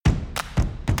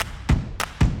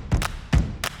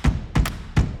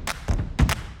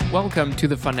Welcome to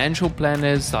the Financial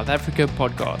Planners South Africa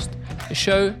podcast, a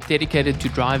show dedicated to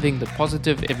driving the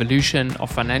positive evolution of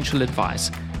financial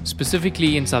advice,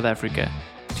 specifically in South Africa.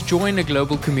 To join a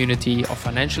global community of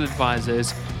financial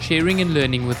advisors, sharing and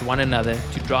learning with one another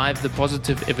to drive the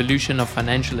positive evolution of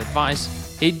financial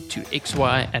advice, head to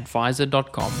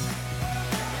xyadvisor.com.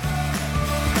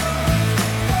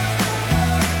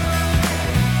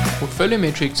 Portfolio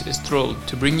Metrics is thrilled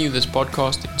to bring you this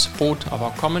podcast in support of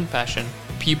our common passion,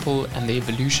 people, and the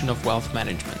evolution of wealth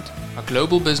management. Our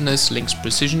global business links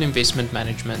precision investment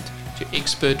management to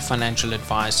expert financial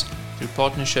advice through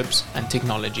partnerships and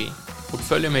technology.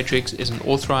 Portfolio Metrics is an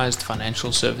authorized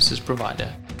financial services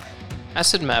provider.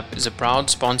 AssetMap is a proud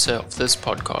sponsor of this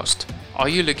podcast. Are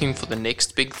you looking for the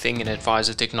next big thing in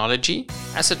advisor technology?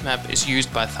 AssetMap is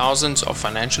used by thousands of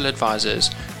financial advisors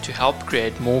to help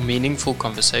create more meaningful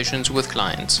conversations with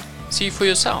clients. See for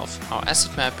yourself how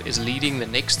AssetMap is leading the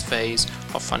next phase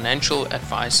of financial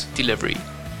advice delivery.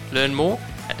 Learn more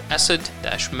at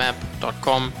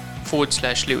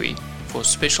asset-map.com/Louis for a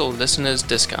special listeners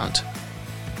discount.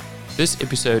 This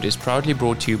episode is proudly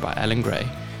brought to you by Alan Gray.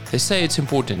 They say it's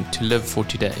important to live for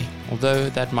today. Although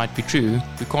that might be true,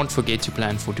 we can't forget to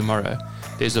plan for tomorrow.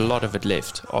 There's a lot of it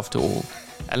left, after all.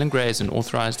 Alan Gray is an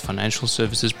authorized financial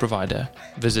services provider.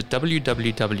 Visit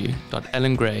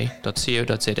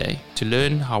www.alangray.co.za to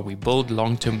learn how we build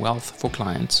long-term wealth for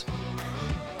clients.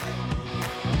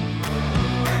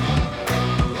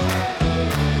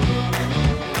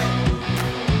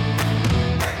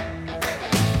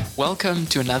 Welcome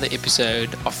to another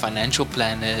episode of Financial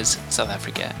Planners South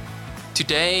Africa.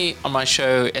 Today on my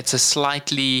show, it's a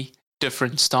slightly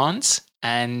different stance,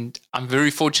 and I'm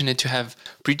very fortunate to have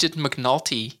Bridget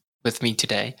McNulty with me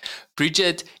today.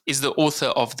 Bridget is the author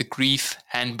of The Grief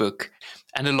Handbook,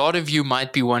 and a lot of you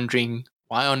might be wondering,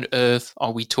 why on earth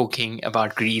are we talking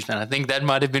about grief? And I think that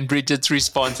might have been Bridget's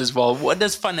response as well. What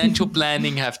does financial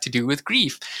planning have to do with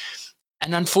grief?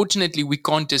 And unfortunately, we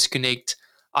can't disconnect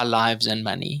our lives and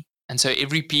money. And so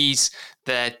every piece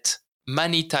that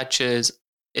money touches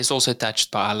is also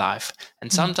touched by our life.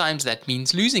 And sometimes that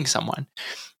means losing someone.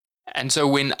 And so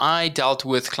when I dealt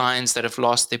with clients that have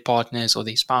lost their partners or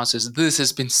their spouses, this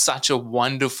has been such a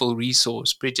wonderful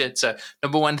resource, Bridget. So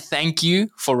number one, thank you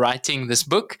for writing this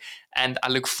book. And I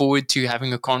look forward to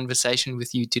having a conversation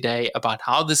with you today about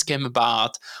how this came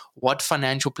about, what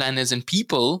financial planners and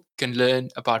people can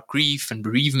learn about grief and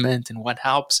bereavement and what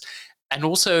helps, and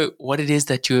also what it is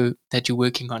that you're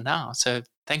working on now. So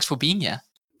thanks for being here.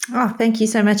 Oh, thank you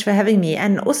so much for having me,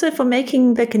 and also for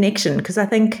making the connection, because I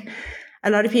think a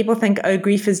lot of people think, oh,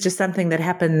 grief is just something that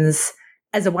happens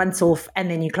as a once-off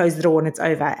and then you close the door and it's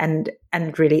over, and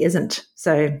it really isn't.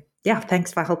 So yeah,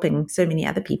 thanks for helping so many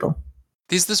other people.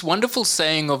 There's this wonderful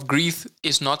saying of grief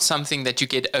is not something that you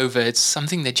get over, it's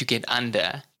something that you get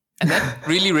under. And that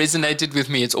really resonated with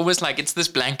me. It's almost like it's this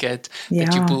blanket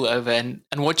that you pull over. And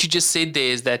what you just said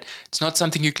there is that it's not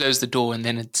something you close the door and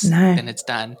then it's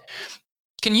done.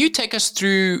 Can you take us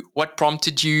through what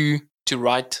prompted you to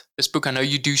write this book? I know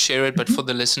you do share it, but for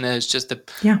the listeners, just the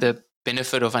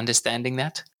benefit of understanding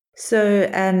that. So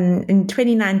in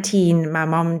 2019, my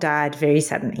mom died very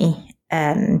suddenly.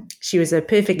 She was a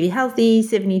perfectly healthy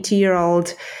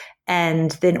 72-year-old.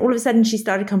 And then all of a sudden she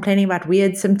started complaining about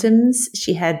weird symptoms.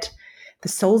 She had the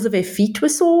soles of her feet were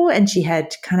sore and she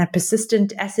had kind of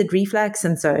persistent acid reflux.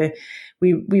 And so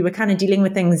we were kind of dealing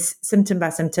with things symptom by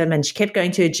symptom, and she kept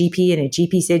going to her GP, and her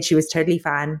GP said she was totally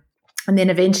fine. And then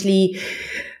eventually,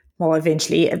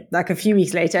 like a few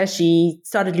weeks later, she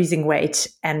started losing weight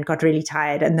and got really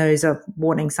tired. And those are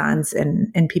warning signs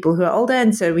in people who are older.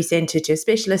 And so we sent her to a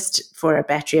specialist for a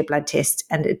battery of blood tests.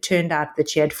 And it turned out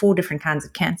that she had 4 different kinds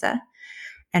of cancer.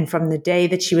 And from the day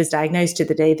that she was diagnosed to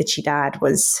the day that she died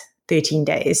was 13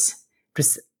 days. It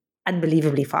was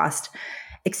unbelievably fast.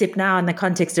 Except now in the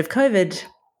context of COVID,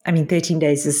 13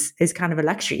 days is kind of a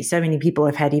luxury. So many people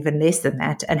have had even less than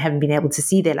that and haven't been able to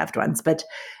see their loved ones. But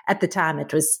at the time,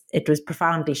 it was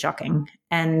profoundly shocking.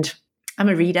 And I'm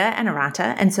a reader and a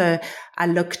writer. And so I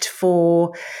looked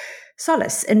for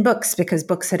solace in books, because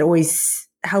books had always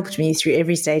helped me through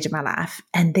every stage of my life.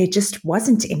 And there just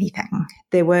wasn't anything.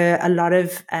 There were a lot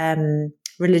of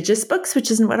religious books, which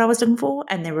isn't what I was looking for.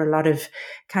 And there were a lot of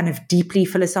kind of deeply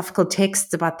philosophical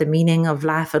texts about the meaning of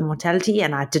life and mortality.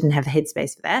 And I didn't have the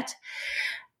headspace for that.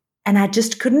 And I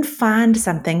just couldn't find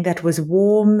something that was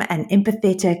warm and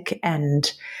empathetic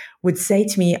and would say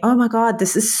to me, oh my God,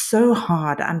 this is so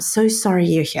hard. I'm so sorry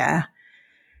you're here.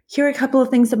 Here are a couple of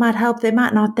things that might help. They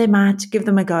might not, they might. Give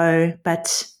them a go.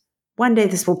 But one day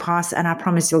this will pass and I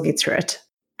promise you'll get through it.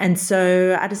 And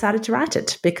so I decided to write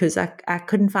it because I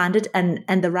couldn't find it.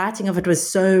 And the writing of it was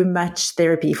so much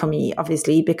therapy for me,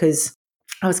 obviously, because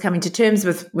I was coming to terms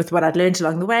with what I'd learned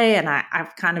along the way. And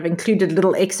I've kind of included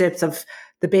little excerpts of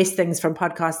the best things from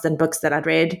podcasts and books that I'd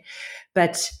read.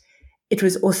 But it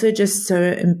was also just so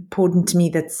important to me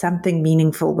that something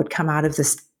meaningful would come out of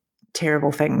this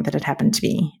terrible thing that had happened to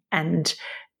me. And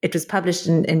it was published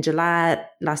in July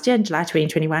last year, in July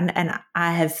 2021. And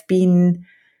I have been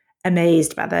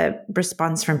amazed by the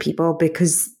response from people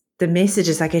because the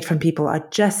messages I get from people are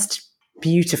just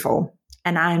beautiful.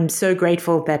 And I'm so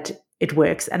grateful that it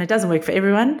works. And it doesn't work for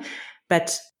everyone,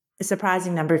 but a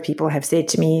surprising number of people have said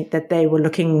to me that they were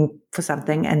looking for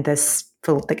something and this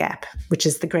filled the gap, which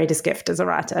is the greatest gift as a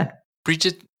writer.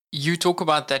 Bridget, you talk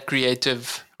about that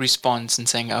creative response and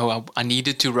saying, oh, I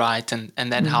needed to write and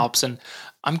that helps. And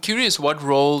I'm curious, what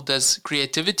role does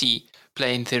creativity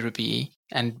play in therapy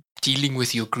and dealing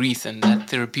with your grief and that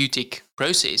therapeutic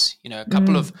process? You know, a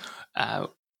couple of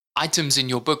items in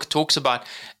your book talks about,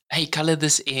 hey, color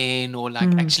this in, or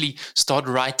like actually start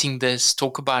writing this,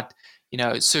 talk about, you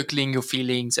know, circling your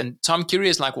feelings. And so I'm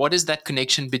curious, like, what is that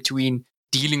connection between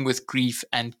dealing with grief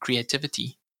and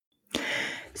creativity?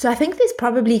 So I think there's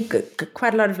probably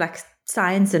quite a lot of like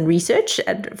science and research,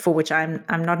 for which I'm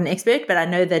not an expert, but I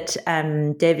know that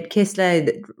David Kessler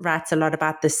writes a lot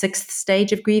about the 6th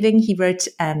stage of grieving. He wrote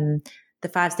the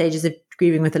 5 stages of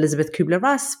grieving with Elizabeth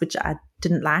Kubler-Ross, which I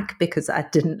didn't like because I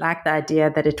didn't like the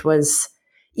idea that it was,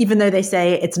 even though they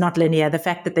say it's not linear, the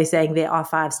fact that they're saying there are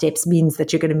 5 steps means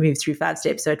that you're going to move through 5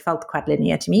 steps. So it felt quite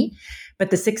linear to me.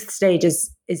 But the 6th stage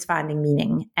is finding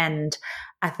meaning. And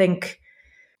I think,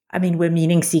 I mean, we're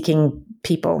meaning-seeking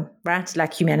people, right?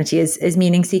 Like humanity is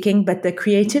meaning-seeking. But the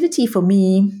creativity for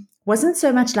me wasn't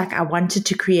so much like I wanted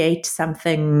to create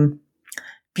something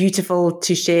beautiful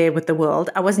to share with the world.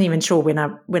 I wasn't even sure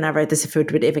when I wrote this if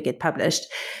it would ever get published.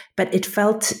 But it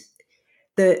felt,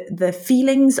 the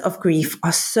feelings of grief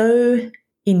are so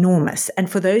enormous. And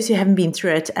for those who haven't been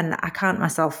through it, and I count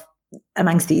myself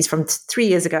amongst these, from 3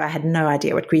 years ago, I had no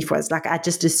idea what grief was. Like, I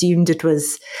just assumed it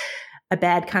was a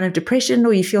bad kind of depression,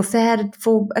 or you feel sad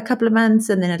for a couple of months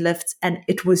and then it lifts. And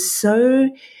it was so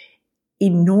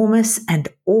enormous and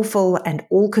awful and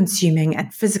all-consuming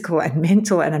and physical and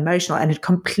mental and emotional, and it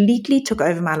completely took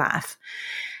over my life.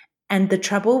 And the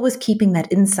trouble with keeping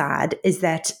that inside is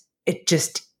that it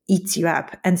just eats you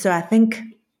up. And so I think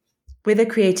whether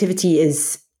creativity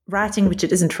is writing, which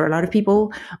it isn't for a lot of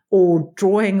people, or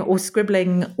drawing or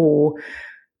scribbling or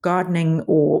gardening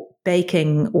or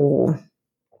baking or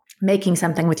making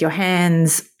something with your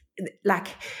hands, like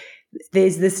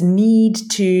there's this need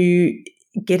to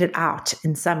get it out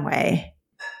in some way,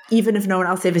 even if no one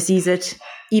else ever sees it,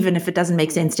 even if it doesn't make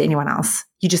sense to anyone else.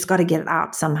 You just got to get it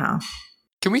out somehow.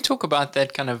 Can we talk about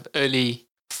that kind of early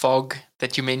fog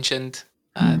that you mentioned?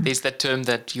 There's that term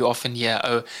that you often hear,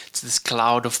 oh, it's this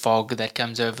cloud of fog that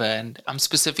comes over. And I'm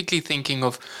specifically thinking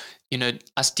of, you know,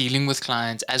 us dealing with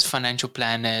clients as financial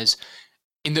planners.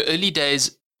 In the early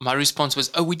days, my response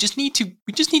was, oh, we just need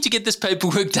to get this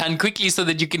paperwork done quickly so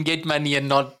that you can get money and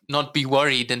not be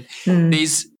worried. And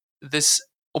there's this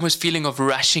almost feeling of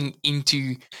rushing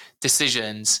into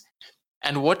decisions.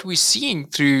 And what we're seeing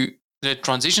through the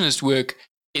transitionist work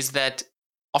is that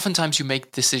oftentimes you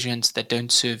make decisions that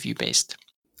don't serve you best.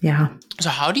 Yeah. So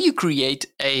how do you create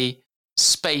a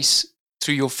space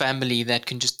through your family that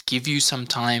can just give you some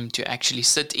time to actually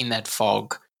sit in that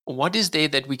fog? What is there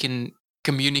that we can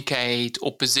communicate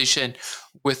or position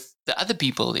with the other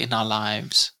people in our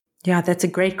lives? Yeah, that's a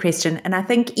great question. And I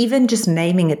think even just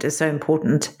naming it is so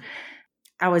important.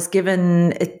 I was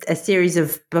given a series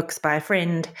of books by a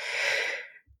friend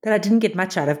that I didn't get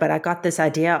much out of, but I got this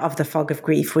idea of the fog of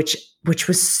grief, which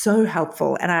was so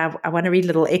helpful. And I want to read a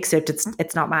little excerpt.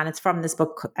 It's not mine. It's from this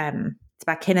book. It's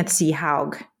by Kenneth C.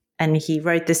 Haug. And he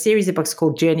wrote this series of books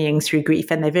called Journeying Through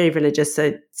Grief. And they're very religious,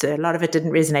 so a lot of it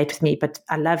didn't resonate with me, but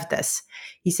I love this.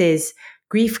 He says,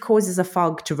 grief causes a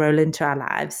fog to roll into our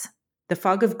lives. The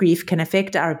fog of grief can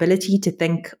affect our ability to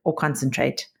think or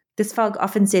concentrate. This fog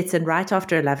often sets in right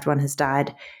after a loved one has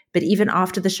died, but even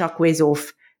after the shock wears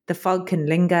off, the fog can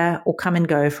linger or come and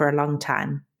go for a long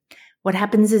time. What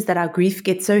happens is that our grief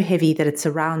gets so heavy that it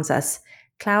surrounds us,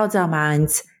 clouds our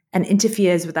minds, and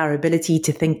interferes with our ability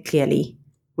to think clearly.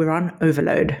 We're on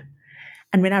overload.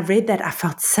 And when I read that, I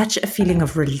felt such a feeling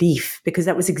of relief, because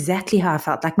that was exactly how I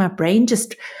felt. Like my brain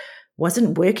just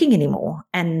wasn't working anymore.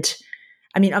 And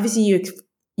I mean, obviously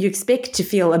you expect to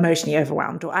feel emotionally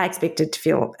overwhelmed, or I expected to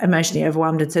feel emotionally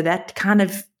overwhelmed. And so that kind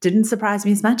of didn't surprise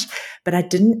me as much, but I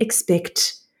didn't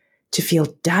expect to feel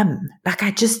dumb. Like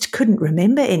I just couldn't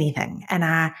remember anything.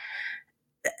 And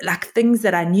like things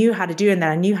that I knew how to do and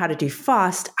that I knew how to do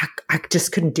fast, I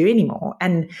just couldn't do anymore.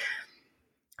 And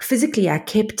physically, I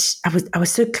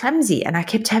was so clumsy, and I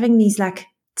kept having these like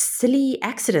silly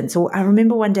accidents. Or I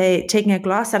remember one day taking a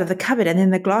glass out of the cupboard, and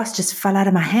then the glass just fell out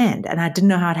of my hand, and I didn't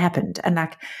know how it happened.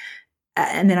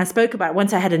 And then I spoke about it.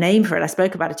 Once I had a name for it, I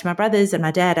spoke about it to my brothers and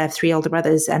my dad. I have 3 older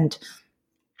brothers, and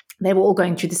they were all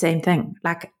going through the same thing.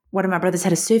 Like, one of my brothers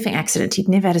had a surfing accident. He'd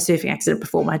never had a surfing accident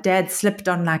before. My dad slipped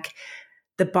on like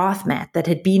the bath mat that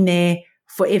had been there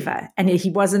forever, and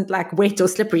he wasn't like wet or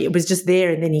slippery. It was just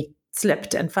there, and then he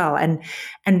slipped and fell.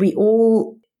 And we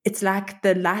all, it's like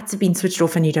the lights have been switched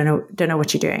off and you don't know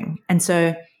what you're doing. And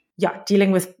so, yeah,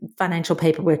 dealing with financial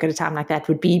paperwork at a time like that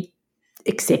would be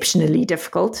exceptionally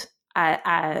difficult.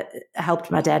 I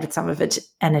helped my dad with some of it,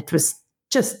 and it was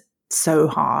just so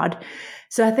hard.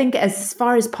 So I think as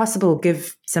far as possible,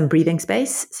 give some breathing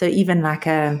space. So even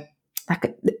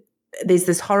there's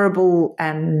this horrible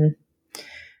timeline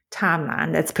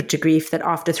that's put to grief that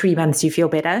after 3 months you feel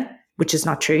better, which is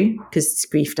not true because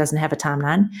grief doesn't have a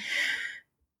timeline.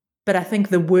 But I think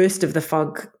the worst of the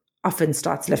fog often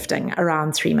starts lifting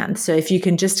around 3 months. So if you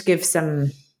can just give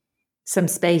some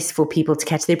space for people to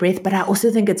catch their breath. But I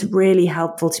also think it's really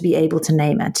helpful to be able to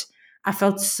name it. I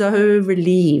felt so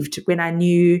relieved when I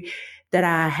knew that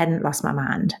I hadn't lost my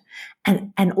mind.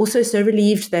 And also so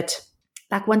relieved that,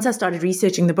 like, once I started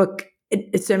researching the book,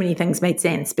 so many things made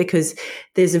sense, because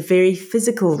there's a very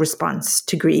physical response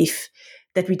to grief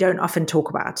that we don't often talk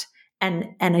about. And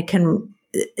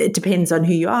it depends on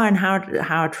who you are and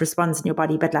how it responds in your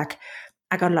body. But like,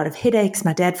 I got a lot of headaches.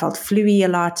 My dad felt fluey a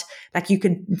lot. Like,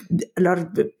 a lot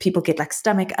of people get like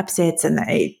stomach upsets and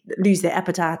they lose their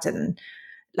appetite. And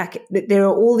like, there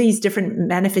are all these different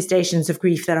manifestations of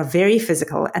grief that are very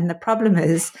physical. And the problem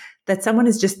is that someone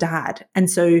has just died. And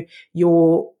so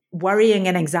your worrying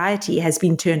and anxiety has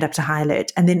been turned up to high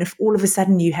alert. And then if all of a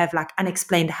sudden you have like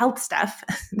unexplained health stuff,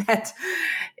 that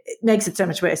makes it so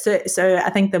much worse. So I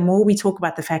think the more we talk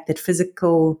about the fact that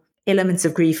physical elements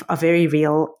of grief are very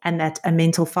real and that a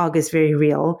mental fog is very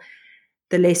real,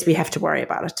 the less we have to worry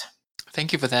about it.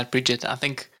 Thank you for that, Bridget. I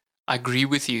think I agree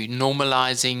with you.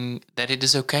 Normalizing that it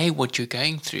is okay what you're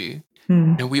going through.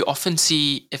 You know, we often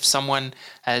see if someone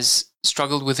has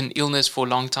struggled with an illness for a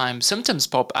long time, symptoms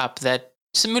pop up that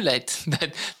simulate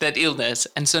that illness.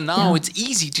 And so now it's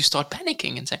easy to start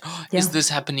panicking and say, is this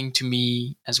happening to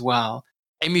me as well?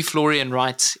 Amy Florian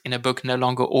writes in a book, No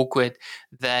Longer Awkward,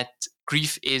 that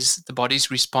grief is the body's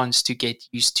response to get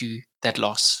used to that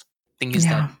loss. Thing is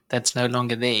that's no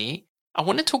longer there. I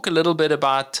want to talk a little bit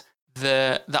about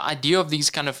the idea of these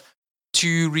kind of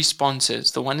 2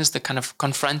 responses. The one is the kind of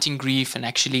confronting grief and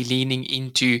actually leaning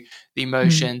into the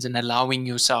emotions and allowing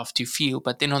yourself to feel.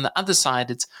 But then on the other side,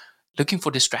 it's looking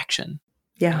for distraction.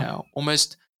 You know,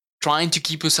 almost trying to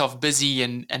keep yourself busy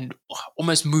and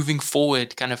almost moving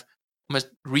forward, kind of almost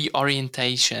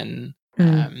reorientation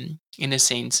in a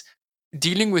sense.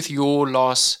 Dealing with your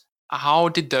loss, how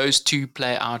did those 2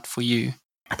 play out for you?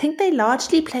 I think they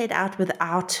largely played out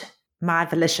without my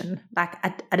volition. Like,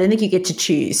 I don't think you get to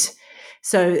choose.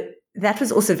 So that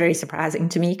was also very surprising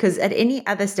to me, because at any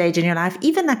other stage in your life,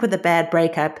 even like with a bad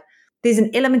breakup, there's an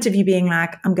element of you being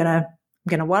like, I'm gonna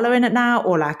wallow in it now,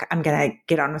 or like, I'm gonna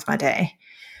get on with my day.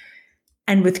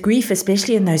 And with grief,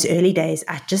 especially in those early days,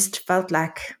 I just felt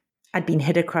like I'd been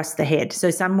hit across the head.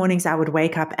 So some mornings I would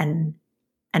wake up and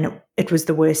it was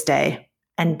the worst day.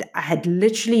 And I had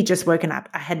literally just woken up.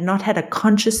 I had not had a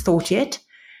conscious thought yet.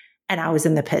 And I was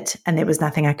in the pit and there was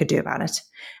nothing I could do about it.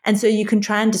 And so you can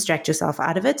try and distract yourself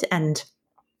out of it. And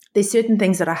there's certain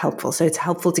things that are helpful. So it's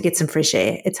helpful to get some fresh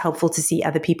air. It's helpful to see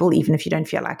other people, even if you don't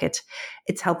feel like it.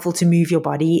 It's helpful to move your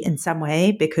body in some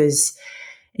way, because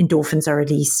endorphins are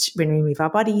released when we move our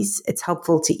bodies. It's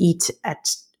helpful to eat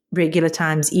at regular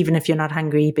times, even if you're not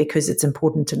hungry, because it's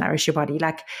important to nourish your body.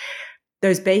 Like,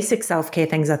 those basic self-care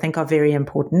things I think are very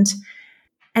important.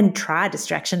 And try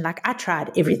distraction. Like, I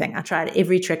tried everything. I tried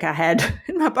every trick I had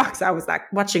in my box. I was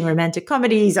like watching romantic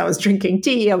comedies. I was drinking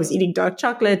tea. I was eating dark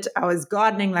chocolate. I was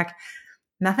gardening. Like,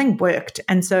 nothing worked.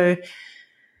 And so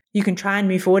you can try and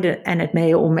move forward, and it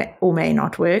may or may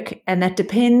not work. And that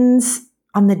depends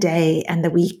on the day and the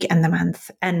week and the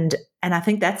month. And I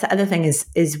think that's the other thing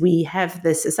is we have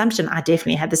this assumption. I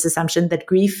definitely had this assumption that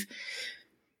grief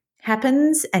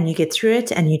happens and you get through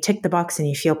it and you tick the box and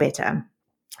you feel better.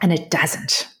 And it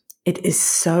doesn't. It is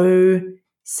so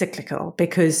cyclical,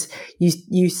 because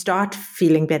you start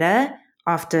feeling better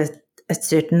after a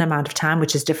certain amount of time,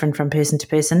 which is different from person to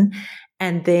person.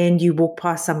 And then you walk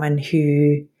past someone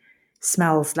who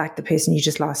smells like the person you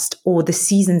just lost, or the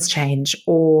seasons change,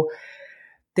 or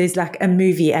there's like a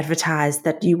movie advertised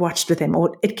that you watched with them,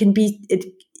 or it can be,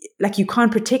 like you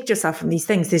can't protect yourself from these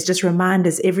things. There's just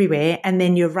reminders everywhere. And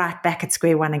then you're right back at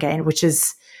square one again, which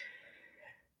is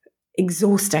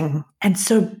exhausting and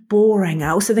so boring. I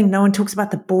also think no one talks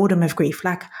about the boredom of grief.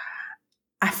 Like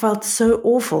I felt so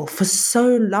awful for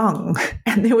so long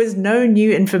and there was no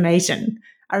new information.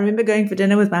 I remember going for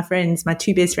dinner with my friends, my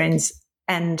two best friends,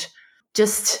 and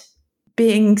just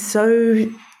being so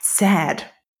sad.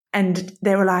 And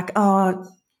they were like, oh,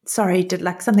 sorry, did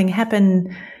like something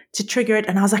happen to trigger it?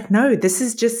 And I was like, no, this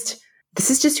is just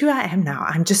who I am now.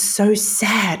 I'm just so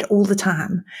sad all the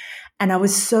time. And I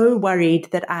was so worried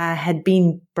that I had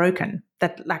been broken,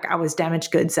 that like I was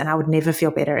damaged goods and I would never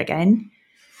feel better again.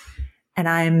 And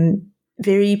I'm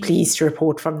very pleased to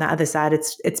report from the other side.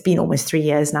 It's been almost 3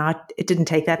 years now. It didn't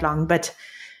take that long, but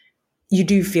you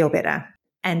do feel better.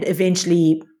 And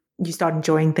eventually you start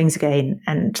enjoying things again.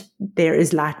 And there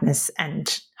is lightness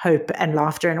and hope and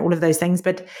laughter and all of those things.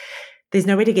 But there's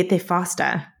no way to get there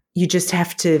faster. You just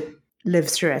have to live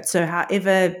through it. So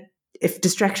however, if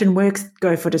distraction works,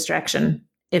 go for distraction.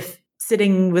 If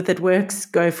sitting with it works,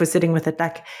 go for sitting with it.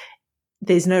 Like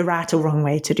there's no right or wrong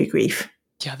way to do grief.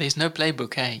 Yeah, there's no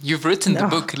playbook, hey? You've written the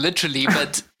book literally,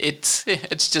 but it's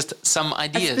just some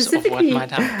ideas of what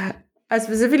might happen. I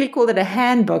specifically called it a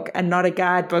handbook and not a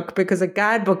guidebook because a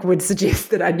guidebook would suggest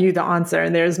that I knew the answer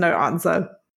and there is no answer.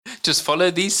 Just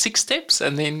follow these 6 steps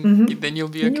and then you'll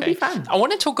be okay. You'll be fine. I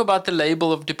want to talk about the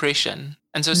label of depression.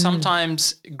 And so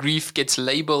sometimes grief gets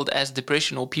labeled as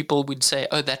depression, or people would say,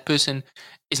 oh, that person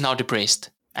is now depressed.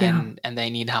 And they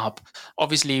need help.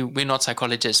 Obviously, we're not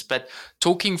psychologists, but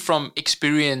talking from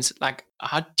experience, like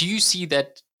how do you see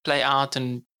that play out?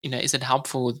 And, is it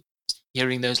helpful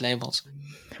hearing those labels?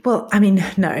 Well, I mean,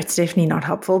 no, it's definitely not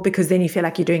helpful because then you feel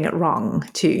like you're doing it wrong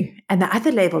too. And the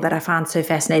other label that I found so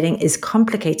fascinating is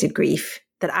complicated grief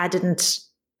that I didn't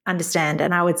understand.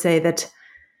 And I would say that,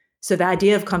 so the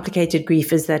idea of complicated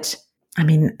grief is that, I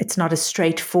mean, it's not a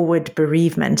straightforward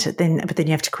bereavement, but then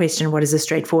you have to question what is a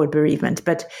straightforward bereavement.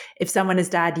 But if someone has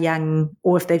died young,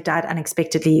 or if they've died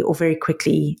unexpectedly or very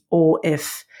quickly, or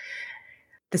if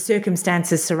the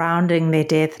circumstances surrounding their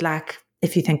death, like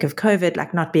if you think of COVID,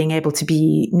 like not being able to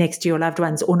be next to your loved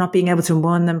ones or not being able to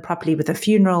mourn them properly with a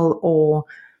funeral, or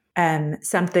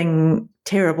something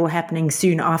terrible happening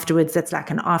soon afterwards, that's like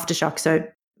an aftershock. So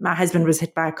my husband was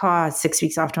hit by a car 6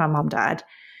 weeks after my mom died.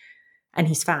 And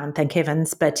he's fine, thank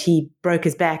heavens, but he broke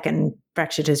his back and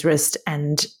fractured his wrist.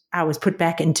 And I was put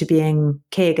back into being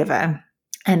caregiver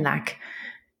and like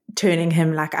turning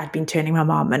him like I'd been turning my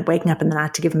mom, and waking up in the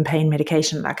night to give him pain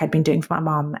medication like I'd been doing for my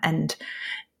mom. And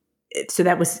so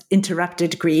that was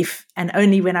interrupted grief. And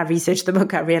only when I researched the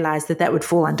book, I realized that that would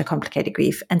fall under complicated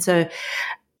grief. And so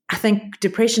I think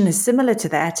depression is similar to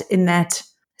that in that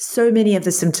so many of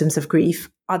the symptoms of grief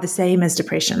are the same as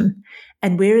depression.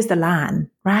 And where is the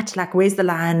line, right? Like, where's the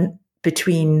line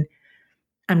between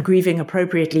I'm grieving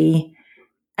appropriately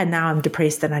and now I'm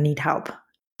depressed and I need help?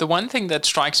 The one thing that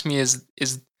strikes me is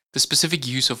the specific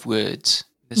use of words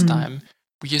this time.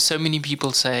 We hear so many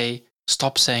people say,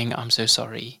 stop saying, I'm so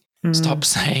sorry. Stop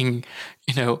saying,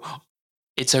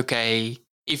 it's okay.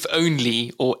 If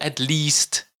only, or at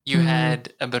least you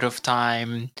had a bit of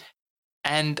time.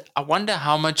 And I wonder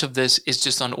how much of this is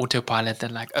just on autopilot,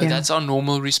 that like, that's our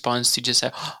normal response to just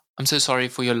say, oh, I'm so sorry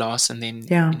for your loss. And then,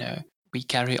 we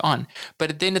carry on.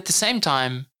 But then at the same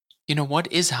time,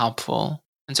 what is helpful?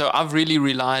 And so I've really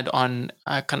relied on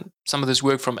some of this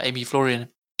work from Amy Florian,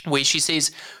 where she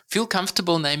says, feel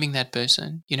comfortable naming that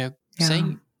person,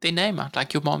 saying their name out,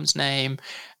 like your mom's name,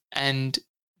 and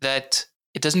that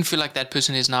it doesn't feel like that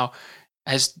person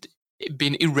has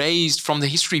been erased from the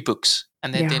history books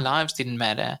and that their lives didn't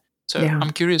matter. So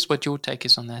I'm curious what your take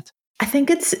is on that. I think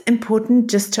it's important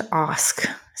just to ask.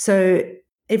 So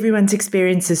everyone's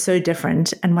experience is so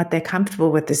different and what they're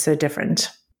comfortable with is so different,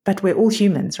 but we're all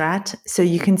humans, right? So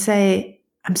you can say,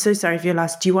 I'm so sorry for your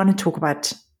loss. Do you want to talk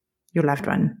about your loved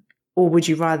one? Or would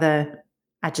you rather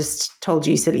I just told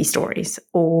you silly stories?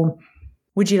 Or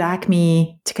would you like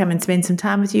me to come and spend some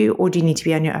time with you? Or do you need to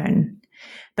be on your own?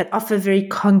 But offer very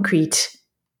concrete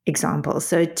examples.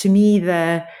 So to me,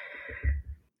 I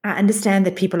understand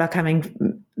that people are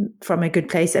coming from a good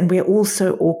place, and we're all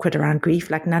so awkward around grief.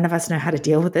 Like none of us know how to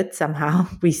deal with it somehow.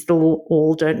 We still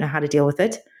all don't know how to deal with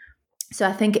it. So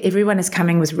I think everyone is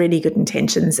coming with really good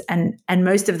intentions, and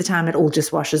most of the time it all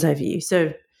just washes over you.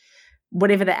 So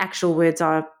whatever the actual words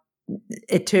are,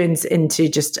 it turns into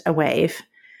just a wave.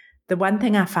 The one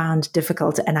thing I found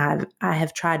difficult, and I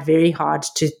have tried very hard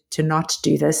to not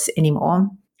do this anymore,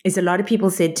 is a lot of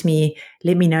people said to me,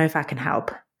 let me know if I can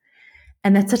help.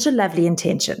 And that's such a lovely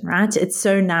intention, right? It's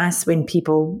so nice when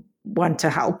people want to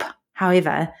help.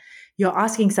 However, you're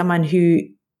asking someone who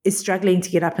is struggling to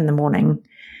get up in the morning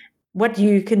what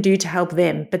you can do to help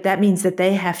them. But that means that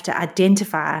they have to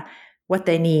identify what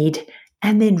they need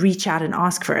and then reach out and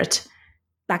ask for it.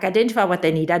 Like identify what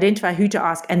they need, identify who to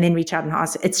ask, and then reach out and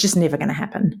ask. It's just never going to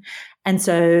happen. And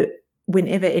so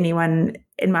whenever anyone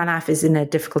in my life is in a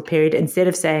difficult period, instead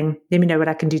of saying, let me know what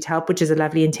I can do to help, which is a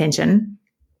lovely intention,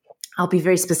 I'll be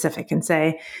very specific and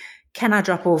say, can I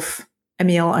drop off a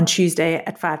meal on Tuesday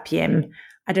at 5 p.m.?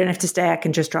 I don't have to stay. I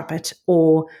can just drop it.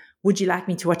 Or would you like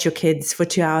me to watch your kids for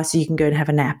 2 hours so you can go and have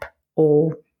a nap?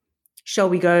 Or shall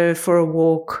we go for a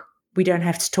walk? We don't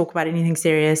have to talk about anything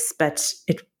serious, but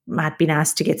it might be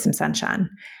nice to get some sunshine.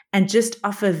 And just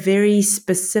offer very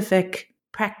specific,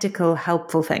 practical,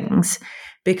 helpful things,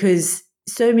 because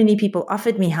so many people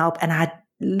offered me help and I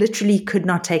literally could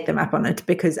not take them up on it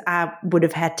because I would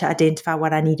have had to identify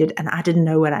what I needed and I didn't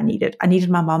know what I needed. I needed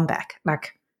my mom back.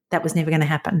 Like that was never going to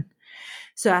happen.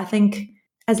 So I think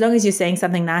as long as you're saying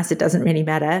something nice, it doesn't really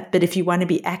matter. But if you want to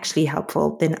be actually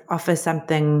helpful, then offer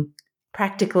something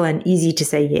practical and easy to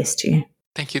say yes to.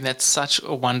 Thank you. That's such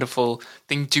a wonderful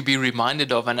thing to be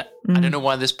reminded of. And I don't know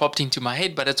why this popped into my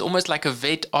head, but it's almost like a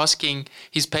vet asking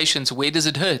his patients, where does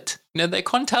it hurt? They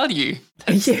can't tell you.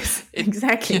 Yes,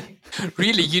 exactly.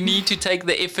 Really, you need to take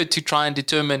the effort to try and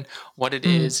determine what it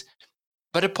is.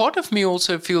 But a part of me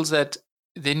also feels that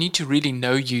they need to really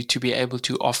know you to be able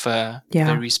to offer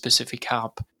very specific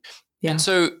help. Yeah. And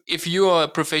so if you are a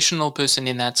professional person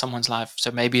in someone's life,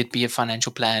 so maybe it be a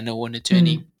financial planner or an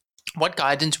attorney, what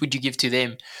guidance would you give to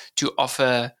them to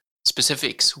offer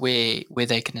specifics where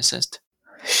they can assist?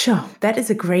 Sure. That is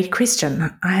a great question.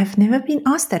 I've never been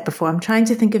asked that before. I'm trying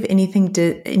to think of anyone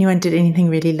did anything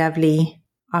really lovely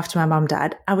after my mom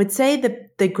died. I would say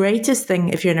the greatest thing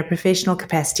if you're in a professional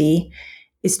capacity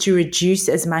is to reduce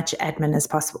as much admin as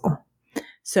possible.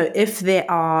 So if there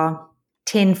are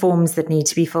 10 forms that need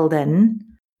to be filled in,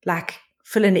 like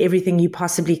fill in everything you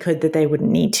possibly could that they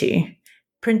wouldn't need to.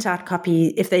 Print out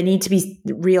copies, if they need to be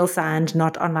real signed,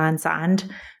 not online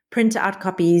signed, print out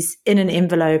copies in an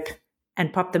envelope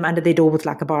and pop them under their door with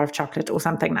like a bar of chocolate or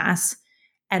something nice,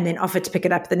 and then offer to pick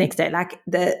it up the next day. Like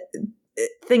the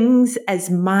things as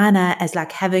minor as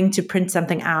like having to print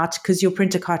something out because your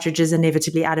printer cartridge is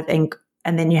inevitably out of ink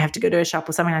and then you have to go to a shop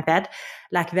or something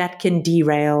like that can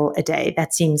derail a day.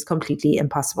 That seems completely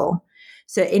impossible.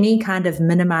 So any kind of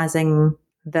minimizing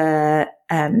the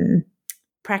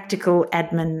practical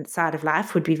admin side of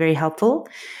life would be very helpful.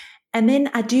 And then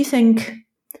I do think,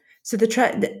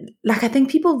 I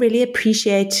think people really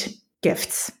appreciate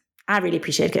gifts. I really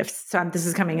appreciate gifts. So this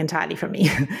is coming entirely from me.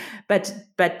 but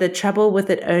the trouble with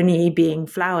it only being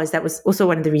flowers, that was also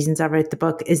one of the reasons I wrote the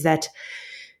book, is that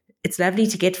it's lovely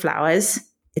to get flowers.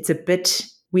 It's a bit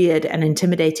weird and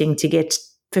intimidating to get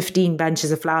 15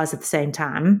 bunches of flowers at the same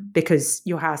time because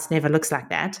your house never looks like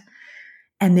that.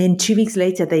 And then 2 weeks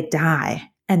later, they die.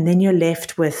 And then you're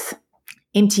left with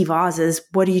empty vases.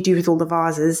 What do you do with all the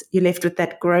vases? You're left with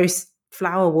that gross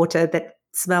flower water that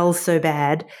smells so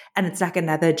bad. And it's like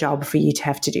another job for you to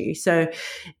have to do. So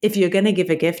if you're going to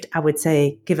give a gift, I would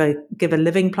say give a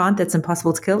living plant that's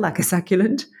impossible to kill, like a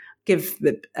succulent. Give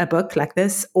a book like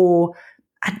this, or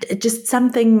just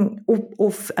something.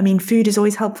 Food is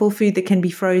always helpful. Food that can be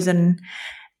frozen.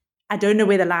 I don't know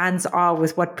where the lines are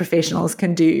with what professionals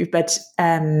can do, but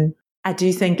I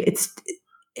do think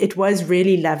it was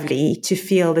really lovely to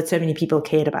feel that so many people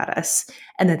cared about us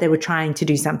and that they were trying to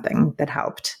do something that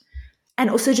helped. And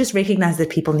also just recognize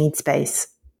that people need space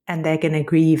and they're going to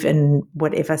grieve in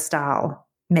whatever style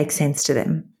makes sense to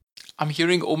them. I'm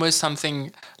hearing almost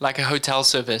something like a hotel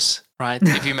service, right?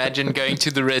 If you imagine going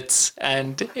to the Ritz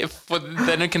and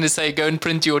they're not going to say, go and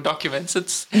print your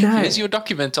documents. Here's your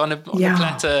document on a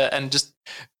platter, and just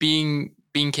being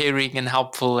caring and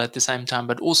helpful at the same time,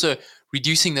 but also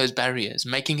reducing those barriers,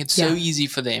 making it so easy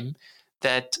for them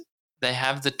that they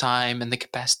have the time and the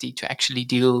capacity to actually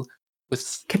deal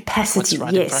with capacity.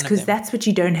 What's right Yes, because that's what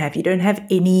you don't have. You don't have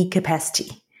any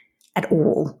capacity at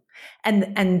all.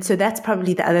 And so that's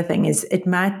probably the other thing is it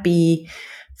might be,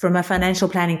 from a financial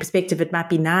planning perspective, it might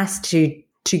be nice to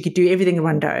do everything in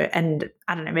one go. And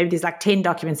I don't know, maybe there's like 10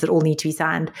 documents that all need to be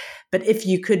signed. But if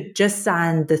you could just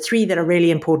sign the 3 that are really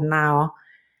important now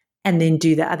and then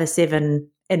do the other 7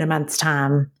 in a month's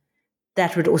time,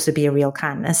 that would also be a real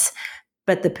kindness.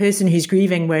 But the person who's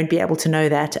grieving won't be able to know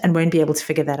that and won't be able to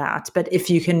figure that out. But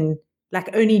if you can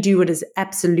only do what is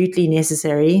absolutely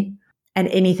necessary and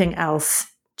anything else,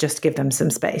 just give them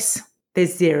some space.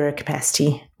 There's zero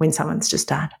capacity when someone's just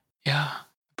died. Yeah.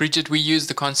 Bridget, we use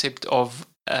the concept of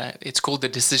it's called the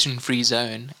decision-free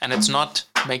zone. And it's not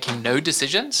making no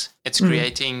decisions. It's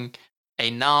creating a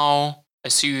now, a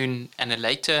soon, and a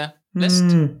later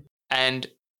list. And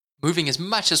moving as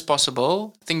much as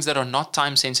possible, things that are not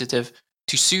time sensitive,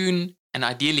 to soon and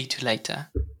ideally to later.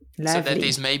 Lovely. So that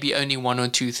there's maybe only one or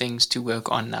two things to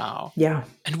work on now. Yeah.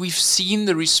 And we've seen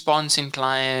the response in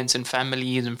clients and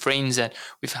families and friends that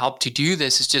we've helped to do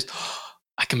this. It's just,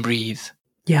 I can breathe.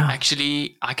 Yeah.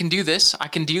 Actually, I can do this. I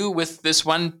can deal with this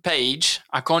one page.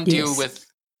 I can't deal with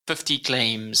 50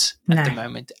 claims at the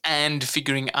moment, and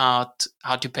figuring out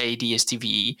how to pay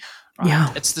DSTV. Right?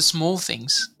 Yeah. It's the small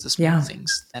things,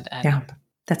 things that add up.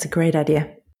 That's a great idea.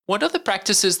 What are the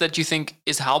practices that you think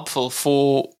is helpful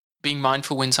for being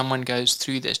mindful when someone goes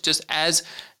through this? Just as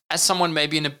someone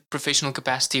maybe in a professional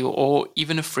capacity, or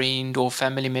even a friend or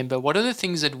family member, what are the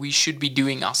things that we should be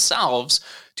doing ourselves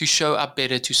to show up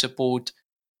better, to support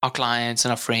our clients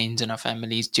and our friends and our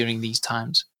families during these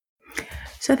times?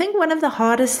 So I think one of the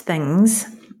hardest things,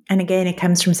 and again, it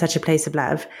comes from such a place of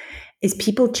love, is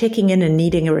people checking in and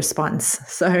needing a response.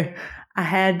 So I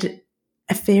had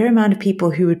a fair amount of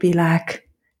people who would be like,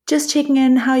 just checking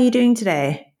in, how are you doing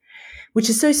today? Which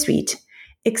is so sweet,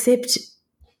 except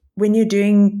when you're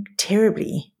doing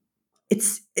terribly,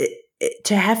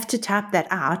 to have to tap that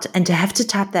out, and to have to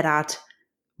tap that out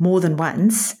more than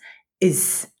once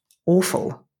is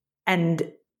awful.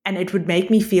 And it would make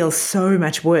me feel so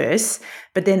much worse.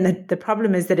 But then the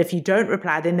problem is that if you don't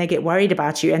reply, then they get worried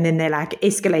about you, and then they like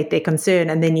escalate their concern,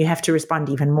 and then you have to respond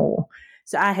even more.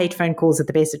 So I hate phone calls at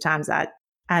the best of times.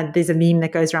 There's a meme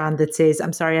that goes around that says,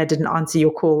 I'm sorry I didn't answer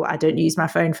your call. I don't use my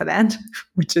phone for that,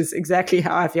 which is exactly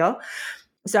how I feel.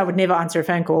 So I would never answer a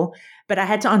phone call, but I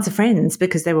had to answer friends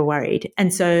because they were worried.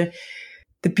 And so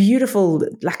the beautiful,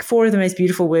 like 4 of the most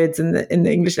beautiful words in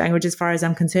the English language, as far as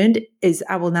I'm concerned, is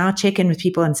I will now check in with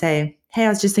people and say, hey, I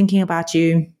was just thinking about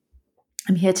you.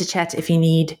 I'm here to chat if you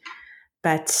need,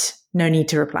 but no need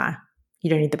to reply. You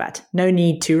don't need the but. No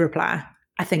need to reply,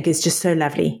 I think is just so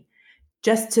lovely.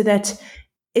 Just so that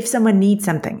if someone needs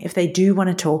something, if they do want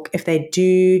to talk, if they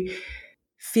do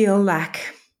feel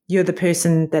like you're the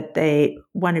person that they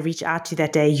want to reach out to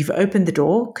that day, you've opened the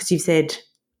door because you've said,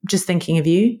 just thinking of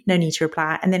you, no need to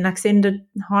reply, and then like send a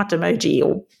heart emoji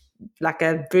or like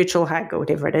a virtual hug or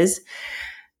whatever it is.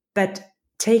 But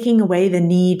taking away the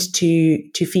need to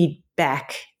feed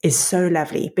back is so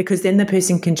lovely, because then the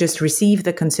person can just receive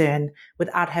the concern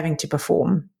without having to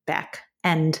perform back.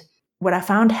 And what I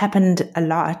found happened a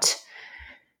lot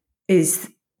is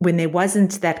when there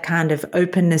wasn't that kind of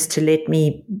openness to let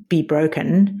me be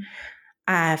broken,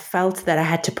 I felt that I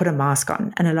had to put a mask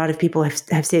on. And a lot of people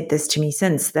have said this to me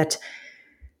since, that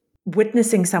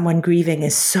witnessing someone grieving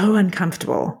is so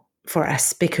uncomfortable for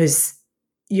us, because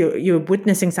you're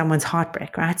witnessing someone's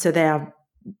heartbreak, right? So they are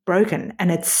broken,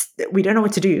 and we don't know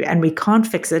what to do, and we can't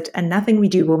fix it, and nothing we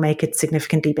do will make it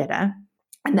significantly better.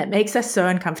 And that makes us so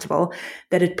uncomfortable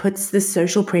that it puts this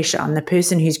social pressure on the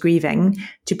person who's grieving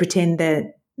to pretend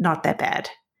they're not that bad.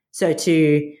 So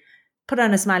to put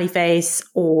on a smiley face,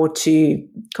 or to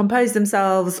compose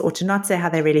themselves, or to not say how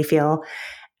they really feel.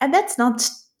 And that's not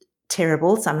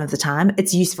terrible some of the time.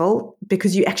 It's useful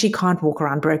because you actually can't walk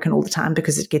around broken all the time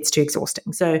because it gets too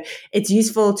exhausting. So it's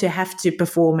useful to have to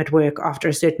perform at work after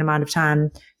a certain amount of time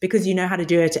because you know how to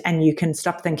do it, and you can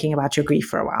stop thinking about your grief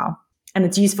for a while. And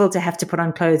it's useful to have to put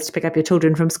on clothes to pick up your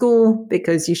children from school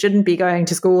because you shouldn't be going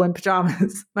to school in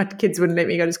pajamas. My kids wouldn't let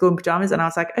me go to school in pajamas. And I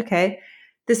was like, okay,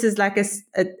 this is like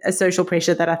a social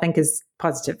pressure that I think is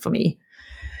positive for me.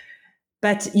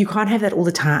 But you can't have that all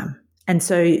the time. And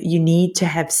so you need to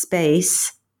have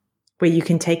space where you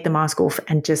can take the mask off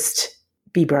and just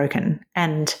be broken.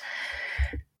 And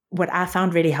what I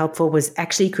found really helpful was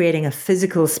actually creating a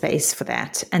physical space for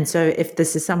that. And so if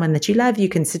this is someone that you love, you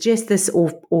can suggest this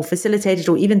or facilitate it,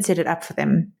 or even set it up for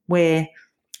them, where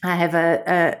I have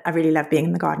I really love being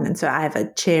in the garden. And so I have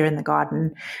a chair in the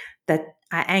garden that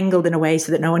I angled in a way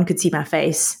so that no one could see my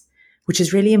face, which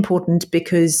is really important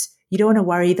because you don't want to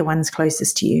worry the ones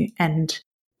closest to you. And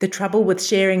the trouble with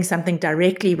sharing something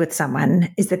directly with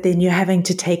someone is that then you're having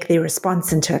to take their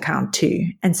response into account too.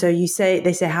 And so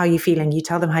they say, how are you feeling? You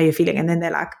tell them how you're feeling. And then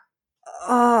they're like,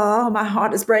 oh, my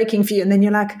heart is breaking for you. And then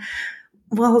you're like,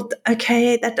 well,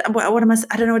 okay, I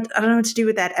don't know what to do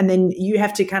with that. And then you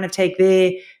have to kind of take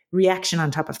their reaction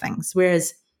on top of things.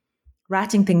 Whereas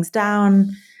writing things down,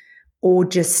 or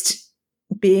just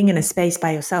being in a space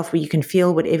by yourself where you can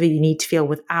feel whatever you need to feel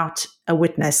without a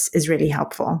witness, is really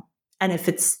helpful. And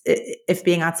if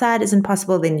being outside isn't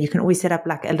possible, then you can always set up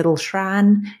like a little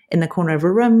shrine in the corner of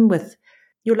a room with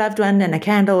your loved one and a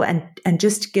candle, and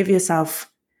just give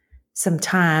yourself some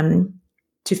time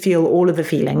to feel all of the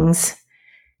feelings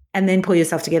and then pull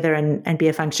yourself together and be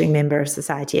a functioning member of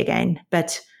society again.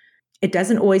 But it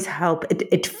doesn't always help.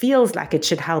 It feels like it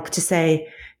should help to say,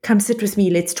 come sit with me,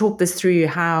 let's talk this through.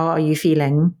 How are you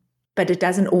feeling? But it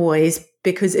doesn't always,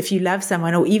 because if you love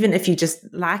someone, or even if you just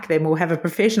like them or have a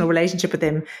professional relationship with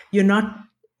them, you're not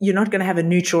going to have a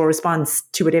neutral response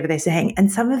to whatever they're saying.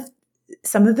 And some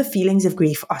of the feelings of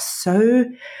grief are so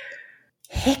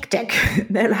hectic.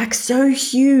 They're like so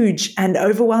huge and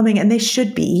overwhelming, and they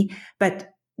should be, but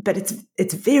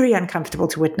it's very uncomfortable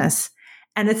to witness.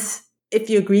 And if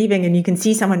you're grieving and you can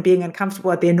see someone being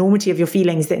uncomfortable at the enormity of your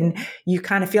feelings, then you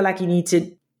kind of feel like you need to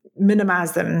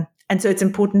minimize them. And so it's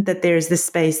important that there is this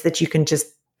space that you can just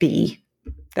be.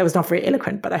 That was not very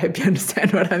eloquent, but I hope you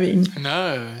understand what I mean.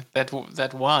 No, that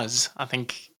was. I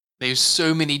think there's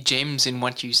so many gems in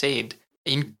what you said.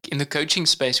 In the coaching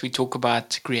space, we talk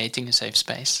about creating a safe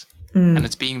space, and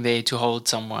it's being there to hold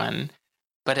someone.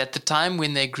 But at the time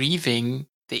when they're grieving,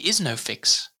 there is no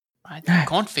fix, right? You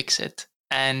can't fix it.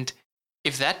 And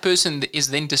if that person is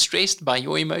then distressed by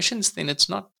your emotions, then it's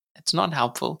not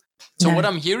helpful. So what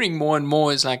I'm hearing more and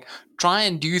more is like, try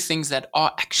and do things that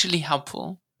are actually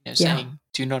helpful. Saying,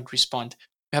 do not respond.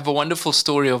 We have a wonderful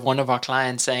story of one of our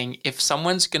clients saying, if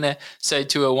someone's going to say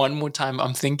to her one more time,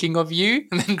 I'm thinking of you,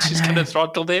 and then she's going to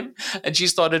throttle them. And she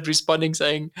started responding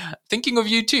saying, thinking of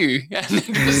you too. And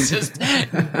it was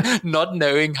just not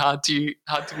knowing how to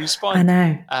respond.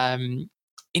 I know.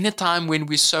 In a time when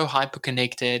we're so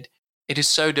hyper-connected, it is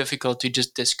so difficult to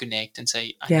just disconnect and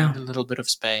say, I need a little bit of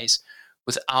space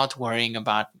without worrying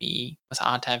about me,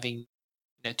 without having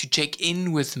to check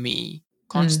in with me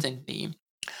constantly.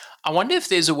 I wonder if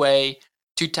there's a way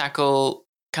to tackle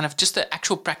kind of just the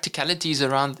actual practicalities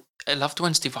around a loved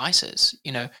one's devices,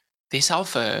 their cell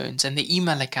phones and their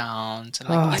email accounts.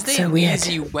 And is there an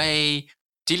easy way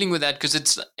dealing with that? Because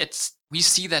it's we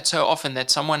see that so often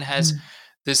that someone has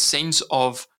this sense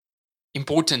of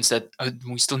importance that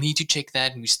we still need to check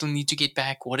that and we still need to get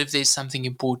back. What if there's something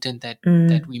important that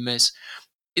we miss?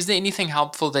 Is there anything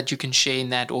helpful that you can share in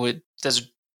that, or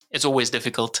it's always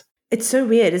difficult? It's so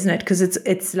weird, isn't it? Because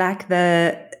it's like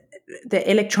the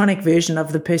electronic version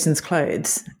of the person's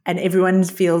clothes, and everyone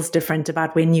feels different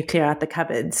about when you clear out the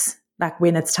cupboards, like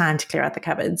when it's time to clear out the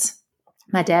cupboards.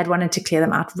 My dad wanted to clear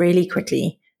them out really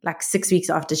quickly. Like 6 weeks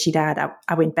after she died,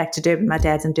 I went back to Durban. My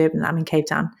dad's in Durban. I'm in Cape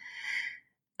Town.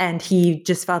 And he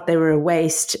just felt they were a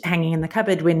waste hanging in the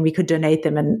cupboard when we could donate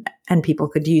them and people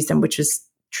could use them, which was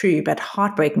true, but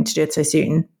heartbreaking to do it so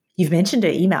soon. You've mentioned her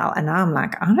email, and now I'm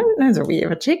like, I don't know that we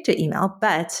ever checked her email,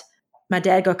 but my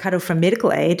dad got cut off from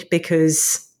medical aid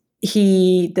because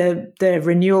the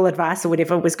renewal advice or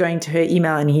whatever was going to her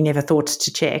email and he never thought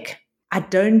to check. I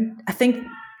think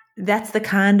that's the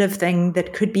kind of thing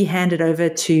that could be handed over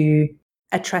to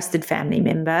a trusted family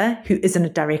member who isn't a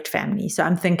direct family. So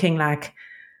I'm thinking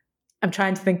I'm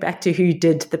trying to think back to who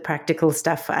did the practical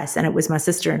stuff for us, and it was my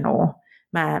sister-in-law,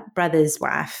 my brother's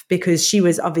wife, because she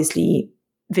was obviously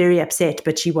very upset,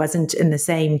 but she wasn't in the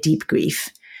same deep grief.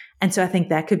 And so I think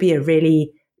that could be a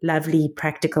really lovely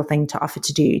practical thing to offer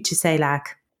to do, to say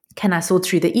can I sort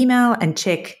through the email and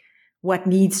check what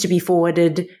needs to be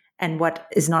forwarded and what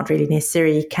is not really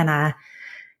necessary? Can I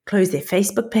close their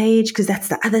Facebook page? Because that's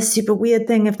the other super weird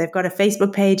thing. If they've got a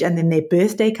Facebook page and then their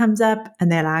birthday comes up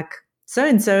and they're like,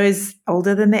 so-and-so is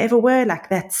older than they ever were,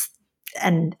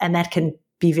 and that can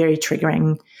be very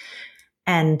triggering.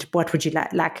 And what would you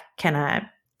like? Can I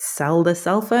sell the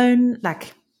cell phone?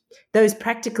 Those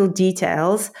practical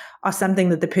details are something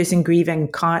that the person grieving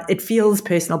can't, it feels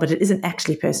personal, but it isn't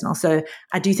actually personal. So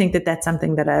I do think that that's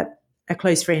something that a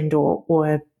close friend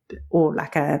or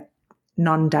like a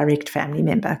non-direct family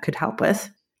member could help with.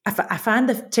 I find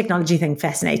the technology thing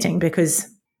fascinating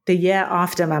because the year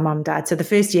after my mom died, so the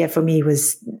first year for me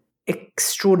was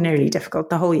extraordinarily difficult.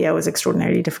 The whole year was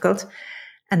extraordinarily difficult.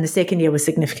 And the second year was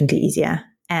significantly easier.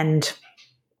 And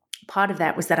part of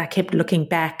that was that I kept looking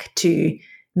back to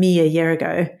me a year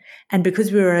ago. And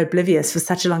because we were oblivious for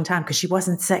such a long time, because she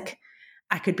wasn't sick,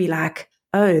 I could be like,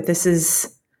 oh, this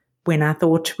is when I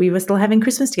thought we were still having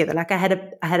Christmas together. I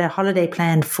had a holiday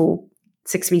planned for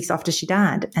 6 weeks after she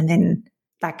died. And then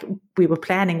we were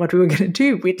planning what we were going to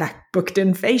do. We'd booked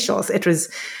in facials. It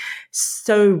was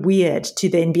so weird to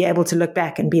then be able to look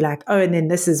back and be like, oh, and then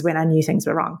this is when I knew things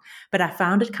were wrong. But I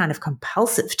found it kind of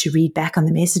compulsive to read back on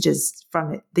the messages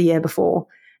from the year before.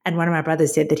 And one of my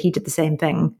brothers said that he did the same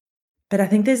thing. But I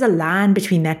think there's a line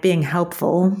between that being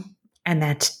helpful and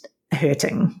that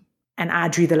hurting. And I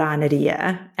drew the line at a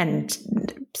year. And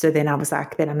so then I was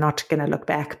like, then I'm not going to look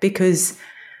back, because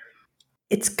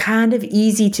it's kind of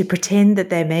easy to pretend that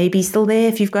they may be still there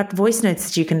if you've got voice notes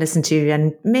that you can listen to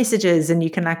and messages, and you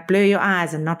can like blur your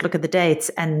eyes and not look at the dates.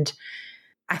 And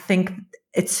I think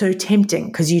it's so tempting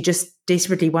because you just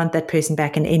desperately want that person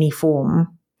back in any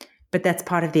form. But that's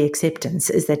part of the acceptance,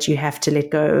 is that you have to let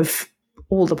go of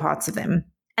all the parts of them.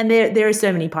 And there are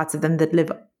so many parts of them that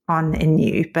live on in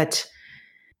you, but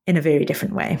in a very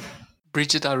different way.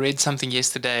 Bridget, I read something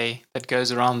yesterday that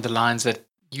goes around the lines that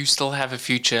you still have a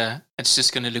future. It's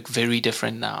just going to look very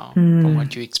different now from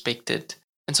what you expected.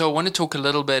 And so I want to talk a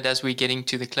little bit, as we're getting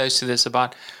to the close to this,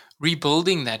 about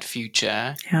rebuilding that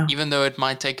future, even though it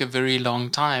might take a very long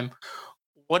time.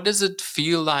 What does it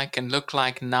feel like and look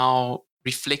like now,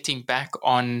 reflecting back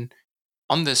on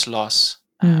this loss?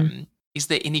 Is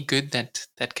there any good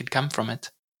that could come from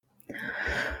it?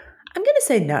 I'm going to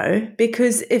say no,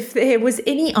 because if there was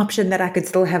any option that I could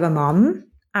still have a mom,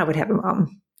 I would have a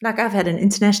mom. Like, I've had an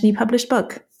internationally published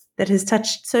book that has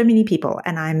touched so many people,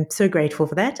 and I'm so grateful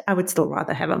for that. I would still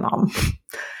rather have a mom.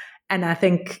 And I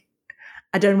think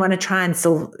I don't want to try and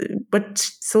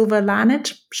silver line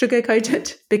it, sugarcoat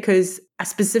it, because I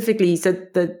specifically, so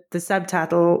the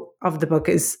subtitle of the book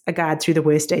is A Guide Through the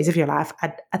Worst Days of Your Life.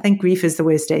 I think grief is the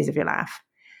worst days of your life.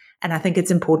 And I think it's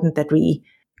important that we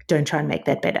don't try and make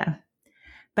that better.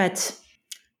 But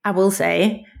I will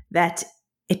say that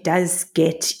it does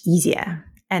get easier.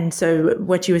 And so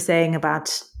what you were saying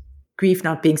about grief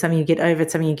not being something you get over,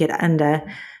 it's something you get under,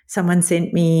 someone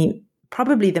sent me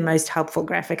probably the most helpful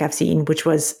graphic I've seen, which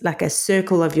was like a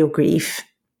circle of your grief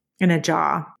in a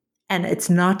jar. And it's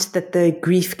not that the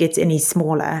grief gets any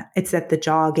smaller, it's that the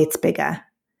jar gets bigger.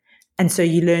 And so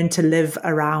you learn to live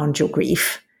around your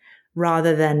grief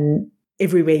rather than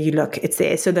everywhere you look, it's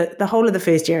there. So the whole of the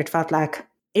first year, it felt like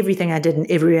everything I did and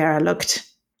everywhere I looked,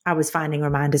 I was finding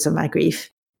reminders of my grief.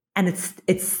 And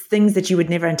it's things that you would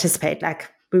never anticipate. Like,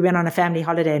 we went on a family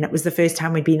holiday, and it was the first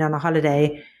time we'd been on a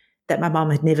holiday that my mom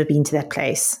had never been to that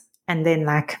place. And then,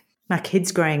 like, my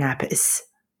kids growing up is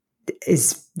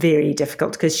very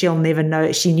difficult because she'll never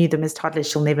know. She knew them as toddlers.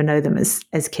 She'll never know them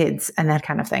as kids and that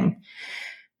kind of thing.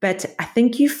 But I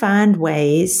think you find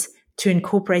ways to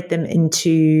incorporate them into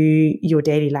your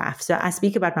daily life. So I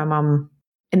speak about my mom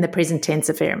in the present tense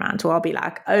a fair amount, or I'll be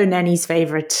like, oh, Nanny's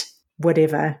favorite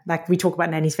whatever. Like, we talk about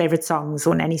Nanny's favorite songs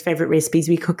or Nanny's favorite recipes.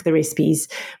 We cook the recipes.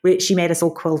 She made us all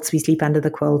quilts. We sleep under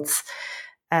the quilts.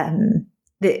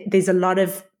 There's a lot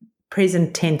of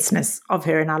present tenseness of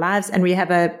her in our lives. And we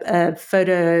have a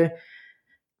photo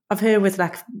of her with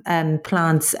like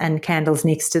plants and candles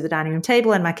next to the dining room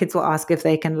table. And my kids will ask if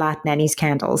they can light Nanny's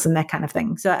candles and that kind of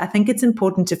thing. So I think it's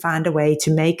important to find a way to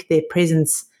make their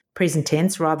presence present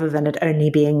tense rather than it only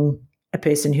being a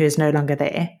person who is no longer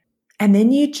there. And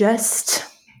then you just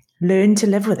learn to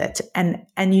live with it.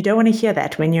 And you don't want to hear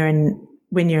that when you're in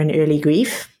early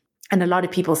grief. And a lot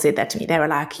of people said that to me. They were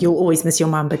like, you'll always miss your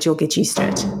mum, but you'll get used to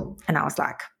it. And I was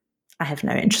like, I have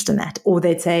no interest in that. Or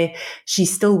they'd say,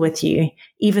 she's still with you.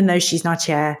 Even though she's not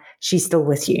here, she's still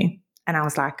with you. And I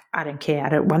was like, I don't care. I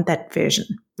don't want that version.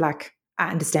 Like, I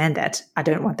understand that. I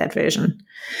don't want that version.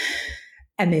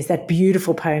 And there's that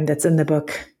beautiful poem that's in the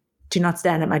book. Do not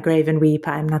stand at my grave and weep.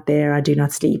 I am not there. I do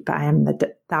not sleep. I am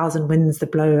the thousand winds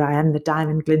that blow. I am the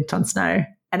diamond glint on snow.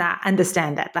 And I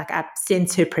understand that. Like, I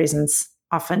sense her presence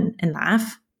often in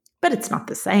life, but it's not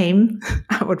the same.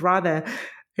 I would rather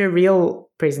her real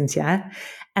presence here.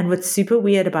 And what's super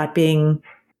weird about being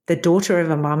the daughter of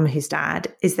a mom who's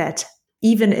died is that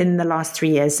even in the last 3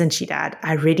 years since she died,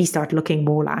 I really start looking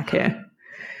more like her.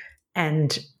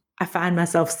 And I find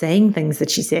myself saying things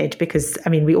that she said because, I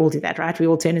mean, we all do that, right? We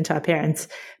all turn into our parents,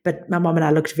 but my mom and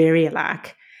I looked very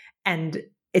alike. And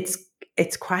it's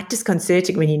quite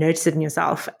disconcerting when you notice it in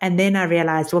yourself. And then I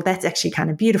realized, well, that's actually kind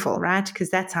of beautiful, right?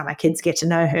 Because that's how my kids get to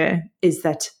know her, is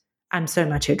that I'm so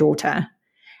much her daughter.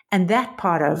 And that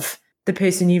part of the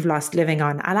person you've lost living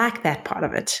on, I like that part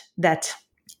of it, that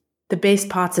the best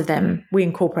parts of them we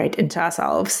incorporate into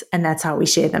ourselves, and that's how we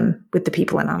share them with the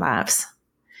people in our lives.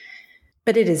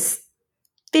 But it is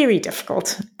very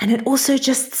difficult. And it also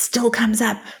just still comes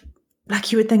up.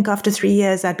 Like, you would think after 3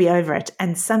 years, I'd be over it.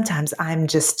 And sometimes I'm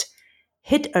just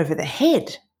hit over the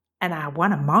head and I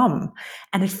want a mom.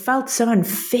 And it felt so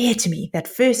unfair to me that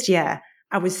first year.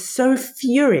 I was so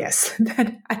furious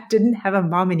that I didn't have a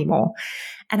mom anymore.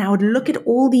 And I would look at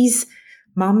all these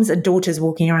moms and daughters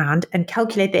walking around and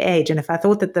calculate their age. And if I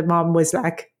thought that the mom was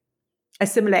like a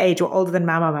similar age or older than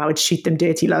my mom, I would shoot them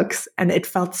dirty looks. And it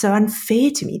felt so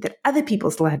unfair to me that other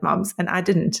people still had moms and I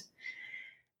didn't.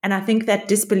 And I think that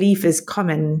disbelief is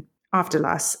common after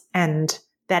loss, and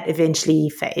that eventually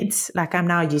fades. Like, I'm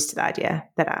now used to the idea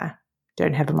that I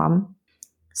don't have a mom.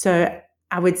 So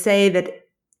I would say that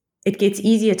it gets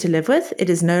easier to live with. It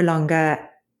is no longer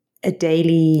a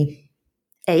daily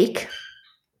ache,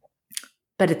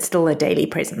 but it's still a daily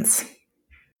presence.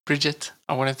 Bridget,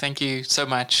 I want to thank you so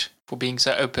much for being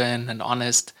so open and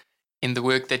honest in the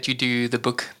work that you do, the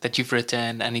book that you've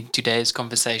written, and in today's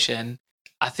conversation.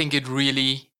 I think it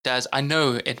really does. I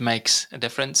know it makes a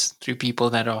difference through people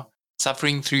that are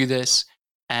suffering through this,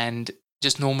 and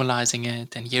just normalizing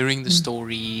it and hearing the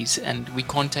stories. And we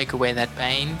can't take away that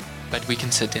pain, but we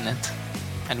can sit in it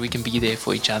and we can be there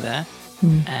for each other.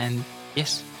 And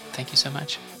yes, thank you so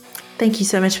much. Thank you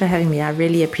so much for having me. I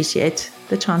really appreciate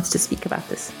the chance to speak about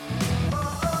this.